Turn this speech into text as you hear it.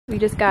We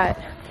just got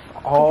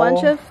a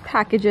bunch of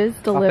packages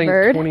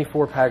delivered. I think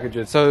 24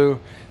 packages. So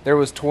there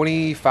was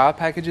 25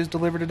 packages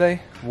delivered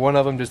today. One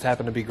of them just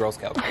happened to be Girl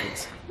Scout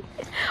cookies.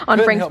 On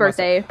Frank's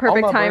birthday.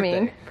 Perfect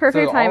timing. Birthday.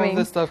 Perfect timing. All of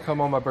this stuff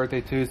come on my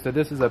birthday too. So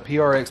this is a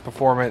PRX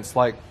Peformance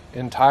like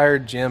entire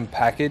gym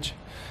package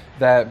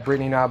that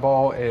Brittany and I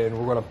bought, and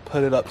we're gonna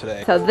put it up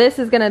today. So this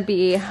is gonna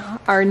be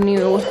our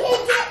new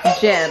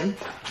gym.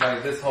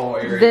 Like this whole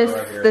area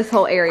right here. This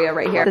whole area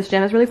right here. This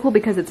gym is really cool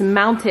because it's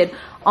mounted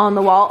on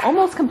the wall,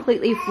 almost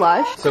completely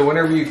flush. So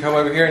whenever you come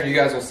over here, and you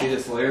guys will see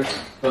this later,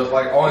 but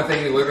like only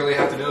thing you literally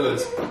have to do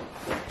is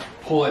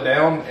pull it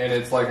down, and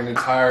it's like an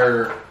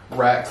entire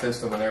rack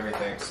system and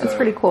everything. So that's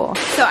pretty cool.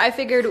 So I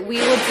figured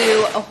we will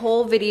do a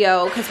whole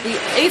video because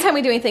anytime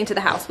we do anything to the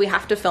house, we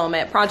have to film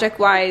it. Project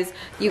wise,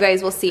 you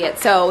guys will see it.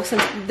 So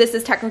since this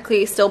is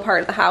technically still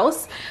part of the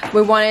house,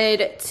 we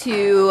wanted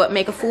to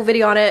make a full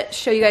video on it,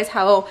 show you guys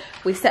how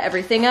we set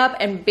everything up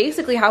and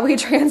basically how we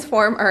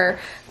transform our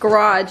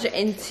garage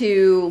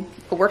into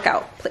a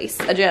workout place,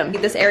 a gym.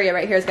 This area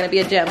right here is going to be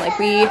a gym. Like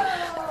we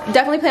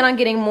definitely plan on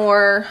getting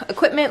more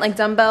equipment like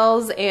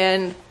dumbbells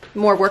and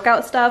more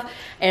workout stuff,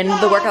 and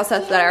the workout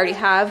stuff that I already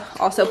have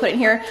also put in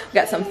here. We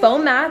got some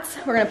foam mats.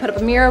 We're gonna put up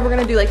a mirror. We're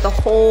gonna do like the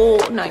whole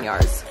 9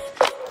 yards.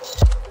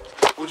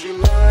 Would you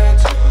lie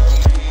to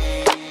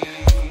me?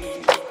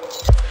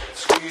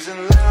 Squeezing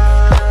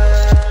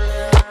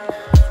line.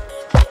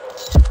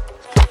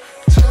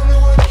 Tell me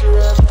what you're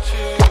up to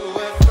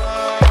if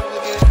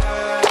I get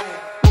high.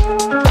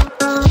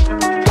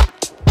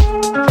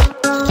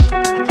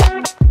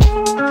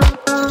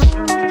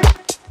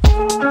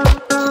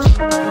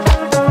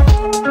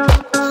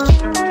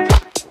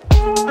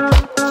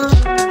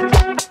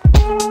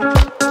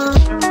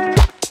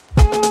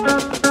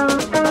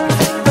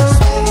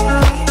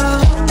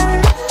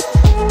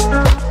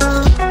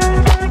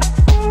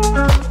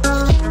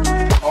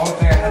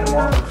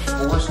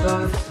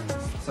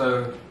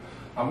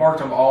 I marked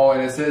them all,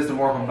 and it says to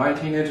mark them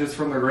 19 inches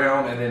from the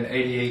ground and then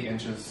 88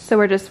 inches. So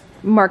we're just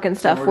marking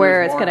stuff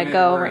where it's gonna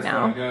go right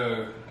now.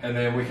 And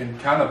then we can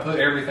kind of put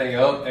everything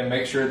up and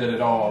make sure that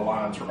it all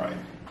aligns right.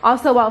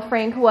 Also, while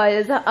Frank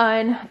was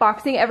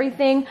unboxing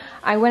everything,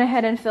 I went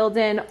ahead and filled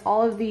in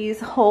all of these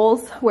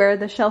holes where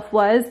the shelf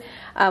was.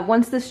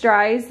 Once this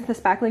dries, the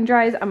spackling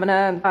dries, I'm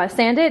gonna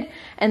sand it,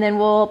 and then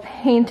we'll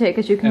paint it,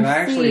 because you can see. And I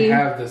actually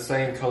have the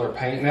same color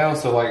paint now,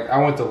 so like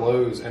I went to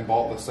Lowe's and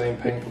bought the same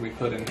paint that we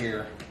put in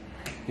here.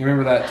 You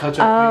remember that touch-up paint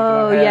that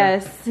I had?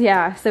 Yes,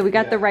 yeah. So we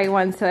got the right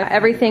one, so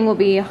everything will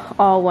be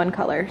all one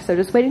color. So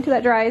just waiting till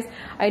that dries.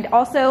 I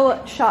also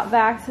shot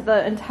back to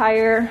the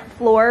entire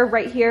floor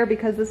right here,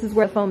 because this is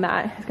where the foam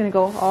mat is gonna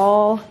go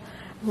all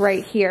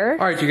right here.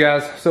 All right, you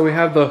guys, so we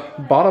have the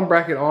bottom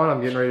bracket on.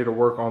 I'm getting ready to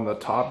work on the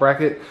top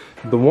bracket.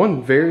 The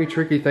one very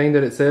tricky thing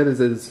that it said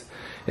is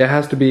it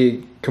has to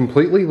be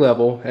completely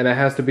level, and it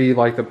has to be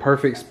like the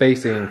perfect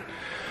spacing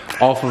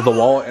off of the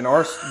wall. And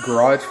our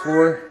garage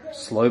floor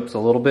slopes a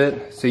little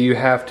bit, so you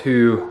have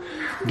to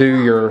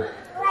do your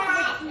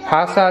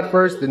high side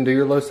first, then do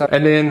your low side,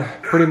 and then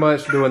pretty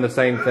much doing the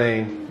same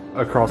thing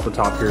across the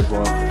top here as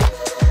well.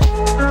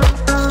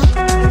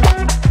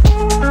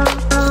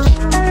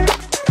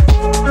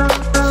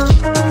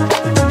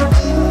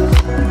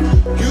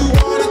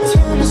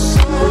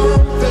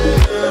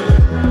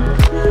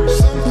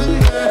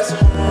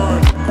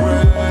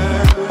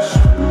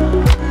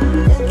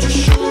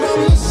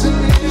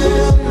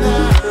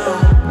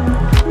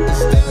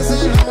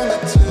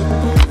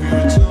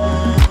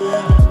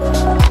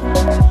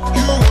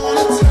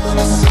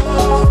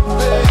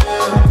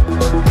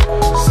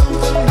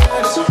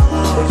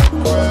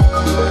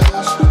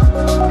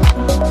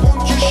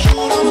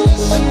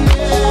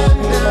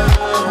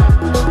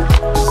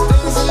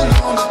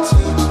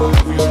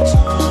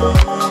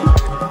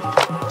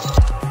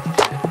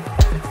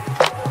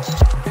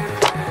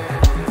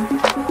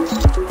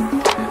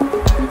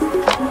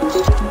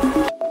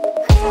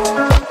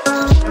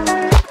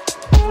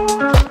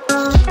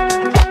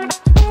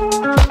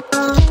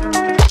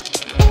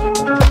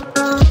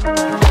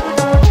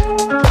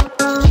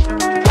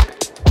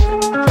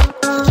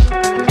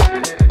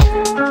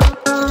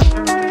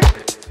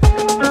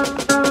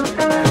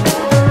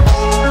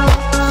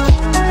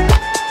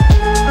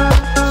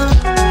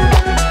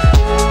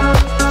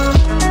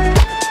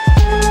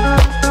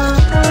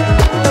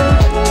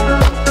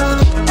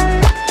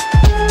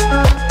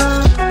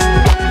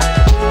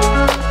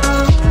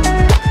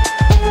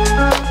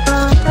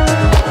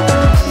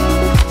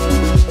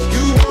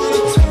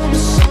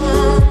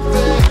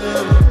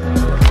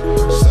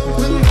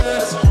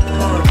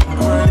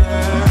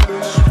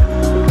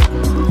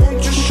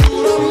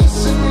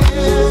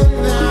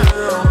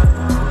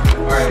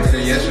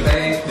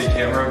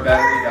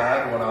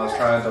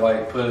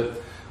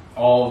 Put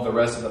all of the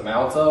rest of the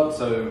mounts up,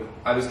 so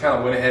I just kind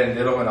of went ahead and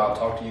did them, and I'll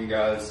talk to you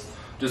guys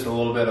just a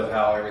little bit of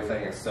how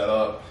everything is set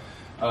up.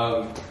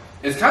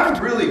 It's kind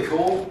of really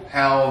cool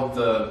how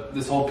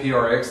this whole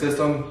PRX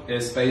system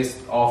is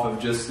spaced off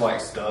of just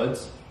like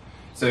studs.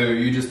 So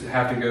you just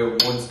have to go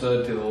one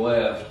stud to the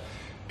left,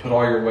 put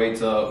all your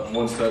weights up,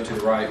 one stud to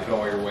the right, put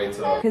all your weights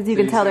up. Because you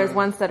can tell there's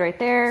one stud right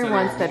there, so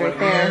one stud right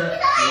there.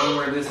 One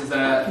where this is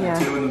at, Yeah.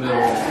 two in the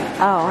middle.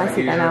 Oh, I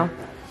see that now.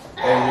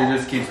 And it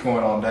just keeps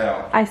going on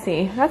down. I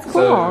see. That's cool.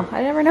 So,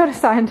 I never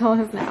noticed that until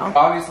just now.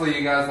 Obviously,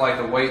 you guys like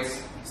the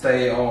weights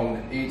stay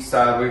on each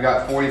side. We've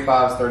got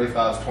 45s,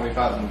 35s,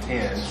 25s, and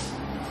 10s.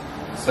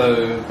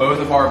 So both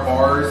of our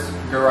bars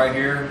go right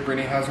here.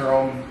 Brittany has her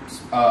own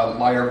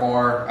lighter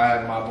bar. I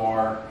have my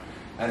bar.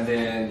 And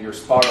then your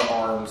spotter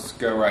arms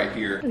go right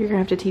here. You're gonna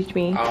have to teach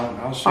me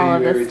I'll show all you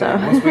of this everything.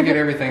 stuff. Once we get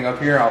everything up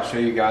here, I'll show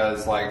you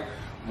guys like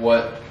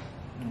what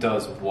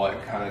does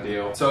what kind of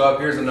deal. So up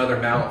here's another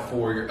mount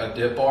for a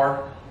dip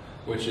bar,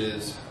 which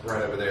is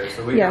right over there.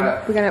 So we're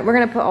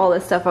gonna put all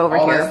this stuff over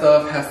all here. that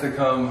stuff has to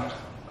come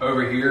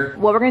over here.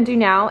 What we're gonna do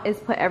now is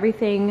put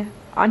everything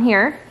on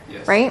here,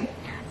 Yes. right?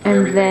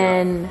 And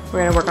then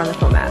we're gonna work on the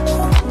foam mats.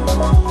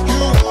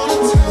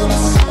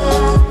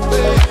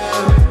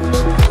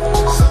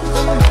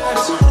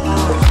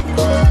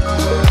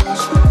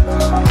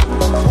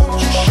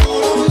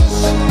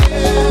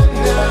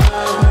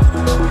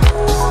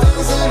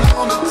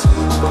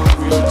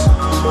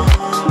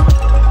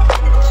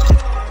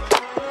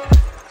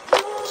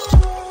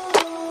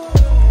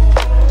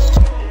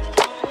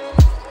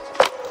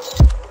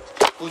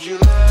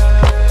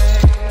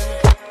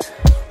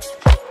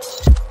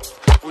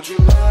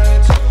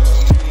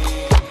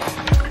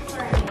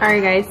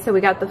 Alright guys, so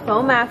we got the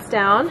foam mats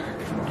down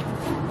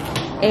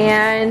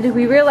and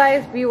we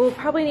realized we will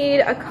probably need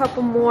a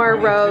couple more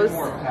rows.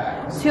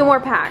 Two more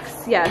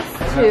packs, yes,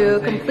 to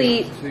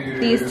complete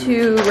these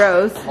 2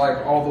 rows.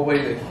 Like all the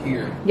way to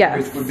here.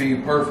 Yes. Which would be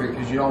perfect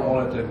because you don't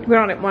want it to... We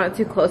don't want it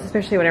too close,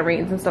 especially when it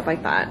rains and stuff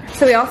like that.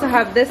 So we also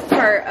have this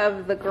part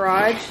of the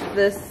garage,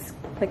 this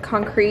like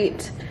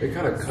concrete It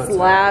kind of cuts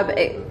slab. out.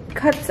 It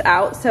cuts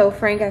out, so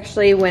Frank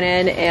actually went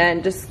in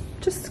and just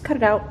cut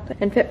it out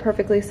and fit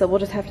perfectly, so we'll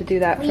just have to do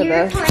that for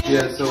the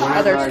so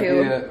other I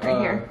 2 get, right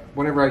here.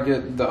 Whenever I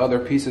get the other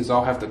pieces,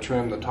 I'll have to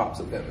trim the tops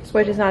of them as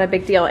well. Which is not a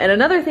big deal. And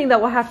another thing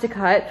that we'll have to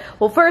cut,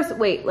 well first,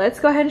 wait, let's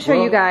go ahead and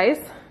show you guys.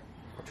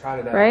 I tried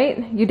it out. Right?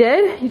 You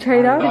did? You tried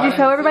it out? No, Did you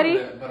show everybody?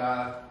 But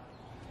I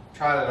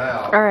tried it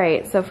out.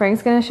 Alright, so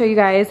Frank's gonna show you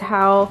guys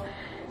how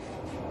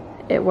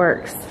it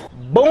works.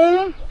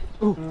 Boom,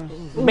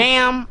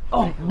 bam,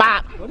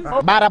 bop,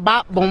 bada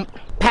bop, boom,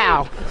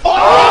 pow.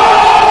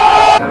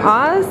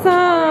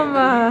 Awesome!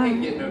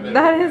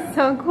 That is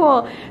so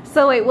cool.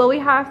 So wait, will we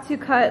have to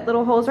cut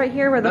little holes right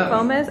here where the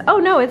foam is? Oh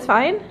no, it's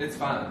fine. It's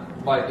fine.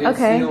 Like it's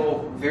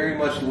still very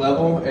much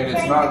level, and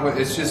it's not.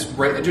 It just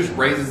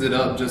raises it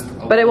up just.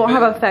 But it won't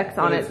have effects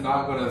on it. It's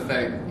not going to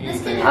affect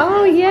anything.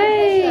 Oh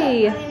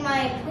yay!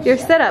 Your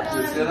sit-ups.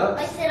 Your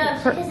sit-ups? My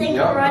sit-ups, because in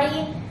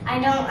karate,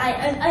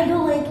 I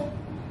don't like.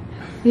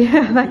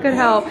 Yeah, that could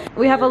help.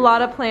 We have a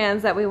lot of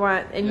plans that we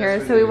want in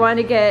here. So we want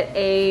to get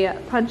a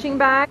punching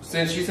bag.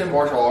 Since she's in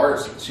martial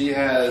arts, she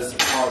has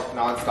talked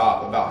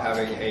nonstop about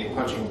having a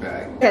punching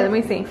bag. Okay, let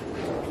me see.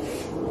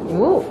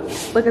 Ooh,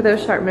 look at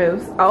those sharp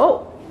moves.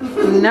 Oh,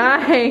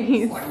 nice.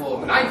 It's like a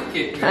little knife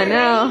kick. I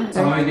know.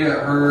 So I'm gonna get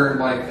her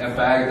like a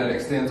bag that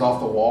extends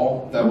off the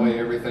wall. That way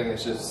everything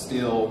is just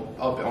still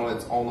up on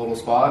its own little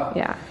spot.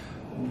 Yeah.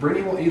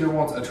 Brittany either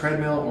wants a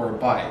treadmill or a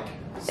bike.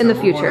 In the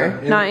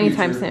future, not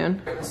anytime soon.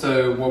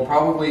 So we'll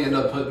probably end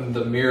up putting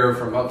the mirror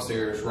from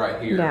upstairs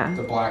right here. Yeah. Is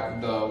it the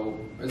black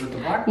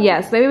one?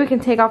 Yes, maybe we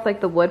can take off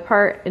like the wood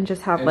part and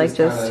just have And like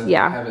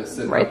have it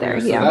sitting right up there.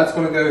 here. So Yeah. that's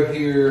gonna go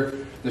here.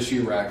 The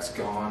shoe rack's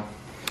gone.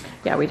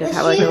 Yeah, we just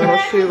have like a little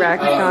shoe rack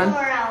gone.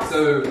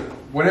 So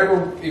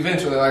whenever,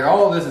 eventually, like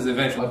all of this is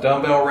eventually, a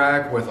dumbbell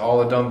rack with all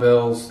the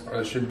dumbbells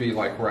should be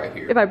like right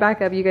here. If I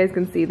back up, you guys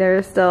can see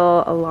there's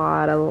still a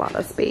lot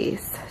of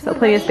space. So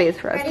plenty of space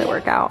for us to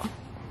work out.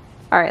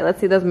 All right,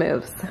 let's see those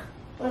moves.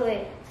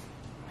 Wait,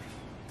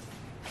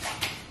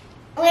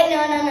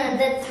 no,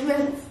 that's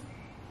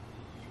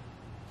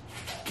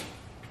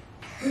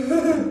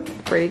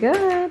Pretty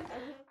good.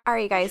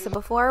 Alright guys, so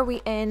before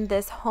we end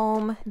this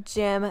home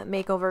gym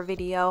makeover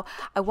video,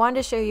 I wanted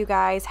to show you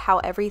guys how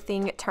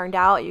everything turned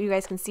out. You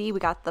guys can see we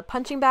got the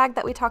punching bag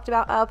that we talked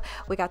about up,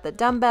 we got the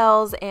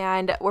dumbbells,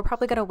 and we're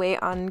probably going to wait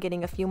on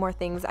getting a few more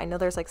things. I know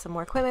there's like some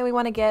more equipment we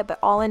want to get, but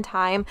all in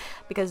time,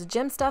 because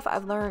gym stuff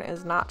I've learned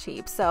is not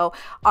cheap. So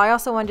I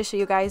also wanted to show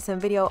you guys some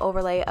video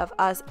overlay of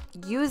us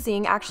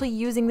actually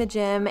using the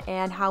gym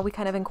and how we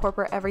kind of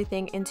incorporate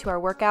everything into our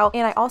workout.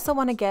 And I also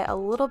want to get a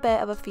little bit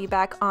of a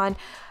feedback on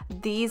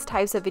these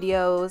types of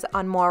videos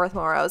on More with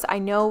Morrows. I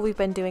know we've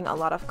been doing a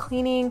lot of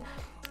cleaning,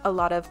 a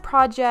lot of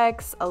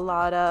projects, a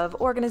lot of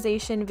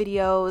organization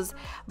videos,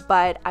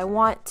 but I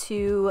want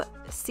to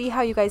see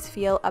how you guys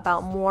feel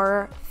about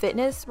more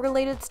fitness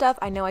related stuff.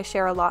 I know I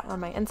share a lot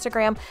on my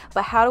Instagram,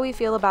 but how do we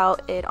feel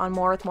about it on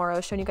More with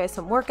Morrows, showing you guys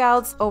some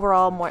workouts,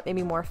 overall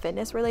maybe more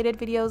fitness related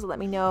videos? Let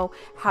me know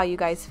how you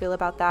guys feel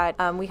about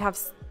that. We have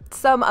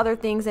some other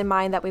things in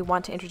mind that we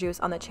want to introduce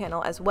on the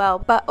channel as well.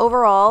 But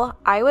overall,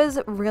 I was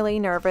really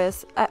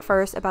nervous at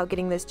first about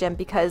getting this gym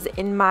because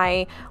in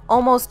my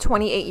almost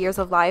 28 years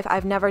of life,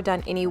 I've never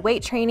done any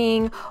weight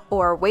training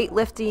or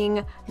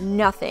weightlifting,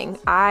 nothing.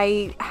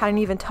 I hadn't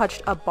even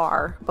touched a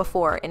bar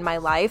before in my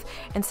life.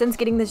 And since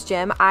getting this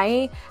gym,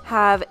 I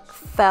have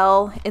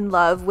fell in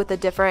love with the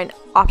different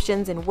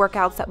options and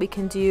workouts that we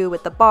can do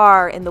with the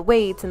bar and the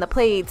weights and the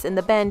plates and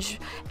the bench,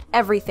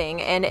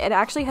 everything. And it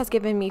actually has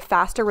given me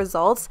faster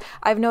results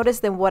I've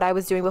noticed than what I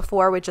was doing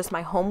before with just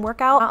my home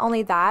workout. Not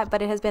only that,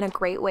 but it has been a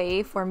great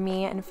way for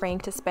me and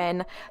Frank to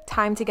spend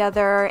time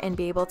together and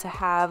be able to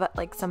have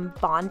like some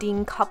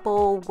bonding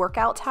couple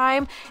workout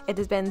time. It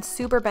has been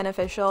super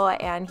beneficial,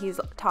 and he's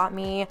taught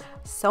me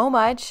so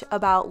much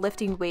about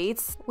lifting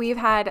weights. We've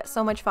had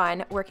so much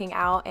fun working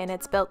out, and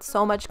it's built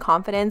so much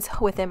confidence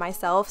within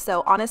myself.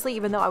 So honestly,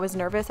 even though I was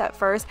nervous at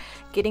first,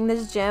 getting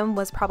this gym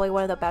was probably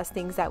one of the best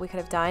things that we could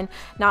have done,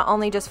 not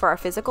only just for our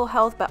physical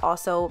health, but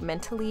also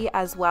mentally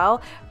as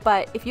well.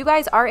 But if you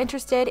guys are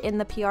interested in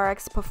the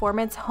PRX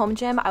Peformance home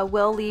gym, I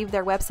will leave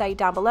their website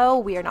down below.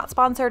 We are not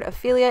sponsored,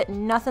 affiliate,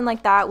 nothing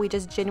like that. We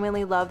just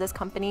genuinely love this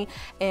company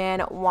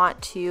and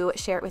want to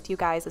share it with you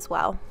guys as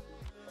well.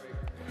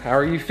 How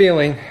are you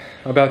feeling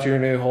about your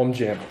new home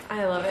gym?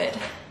 I love it.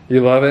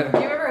 You love it? Do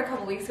you remember a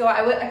couple weeks ago,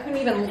 I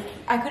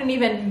couldn't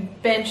even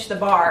bench the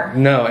bar.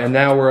 No, and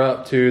now we're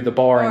up to the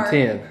bar and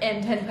 10.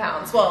 And 10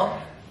 pounds.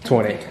 Well,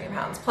 20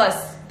 pounds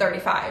plus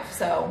 35,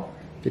 so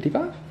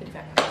 55?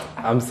 55.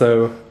 I'm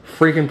so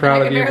freaking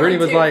proud of you. Brittany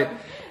was do. like,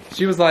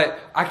 she was like,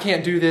 I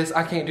can't do this,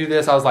 I can't do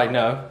this. I was like,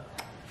 no,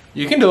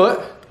 you can do it.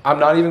 I'm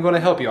not even going to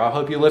help you. I'll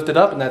help you lift it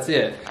up, and that's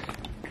it.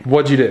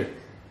 What'd you do?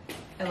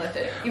 I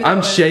lifted it.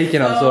 I'm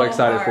shaking. I'm so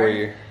excited for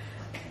you.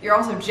 You're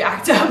also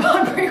jacked up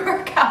on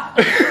pre-workout.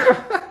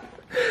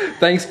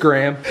 Thanks,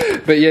 Graham.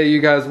 But yeah,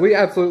 you guys, we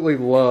absolutely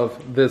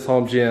love this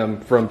home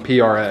gym from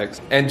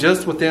PRX. And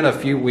just within a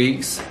few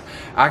weeks,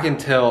 I can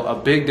tell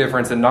a big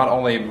difference in not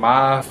only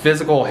my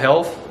physical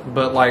health,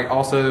 but like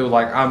also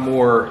like I'm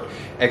more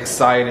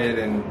excited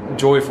and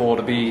joyful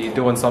to be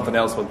doing something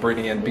else with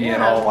Brittany and being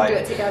all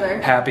like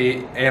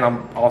happy. And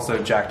I'm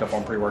also jacked up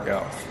on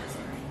pre-workout.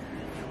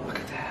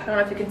 I don't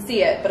know if you can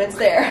see it, but it's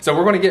there. So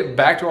we're gonna get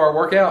back to our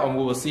workout, and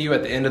we will see you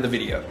at the end of the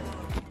video.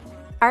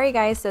 Alright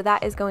guys, so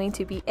that is going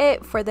to be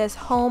it for this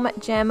home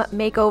gym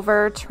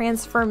makeover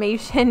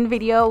transformation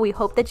video. We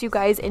hope that you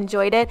guys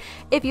enjoyed it.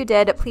 If you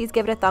did, please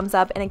give it a thumbs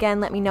up, and again,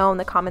 let me know in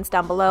the comments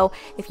down below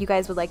if you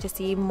guys would like to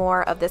see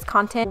more of this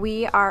content.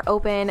 We are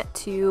open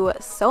to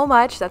so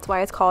much, that's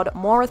why it's called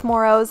More with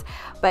Morrows.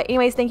 But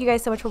anyways, thank you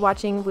guys so much for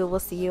watching. We will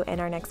see you in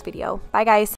our next video. Bye guys.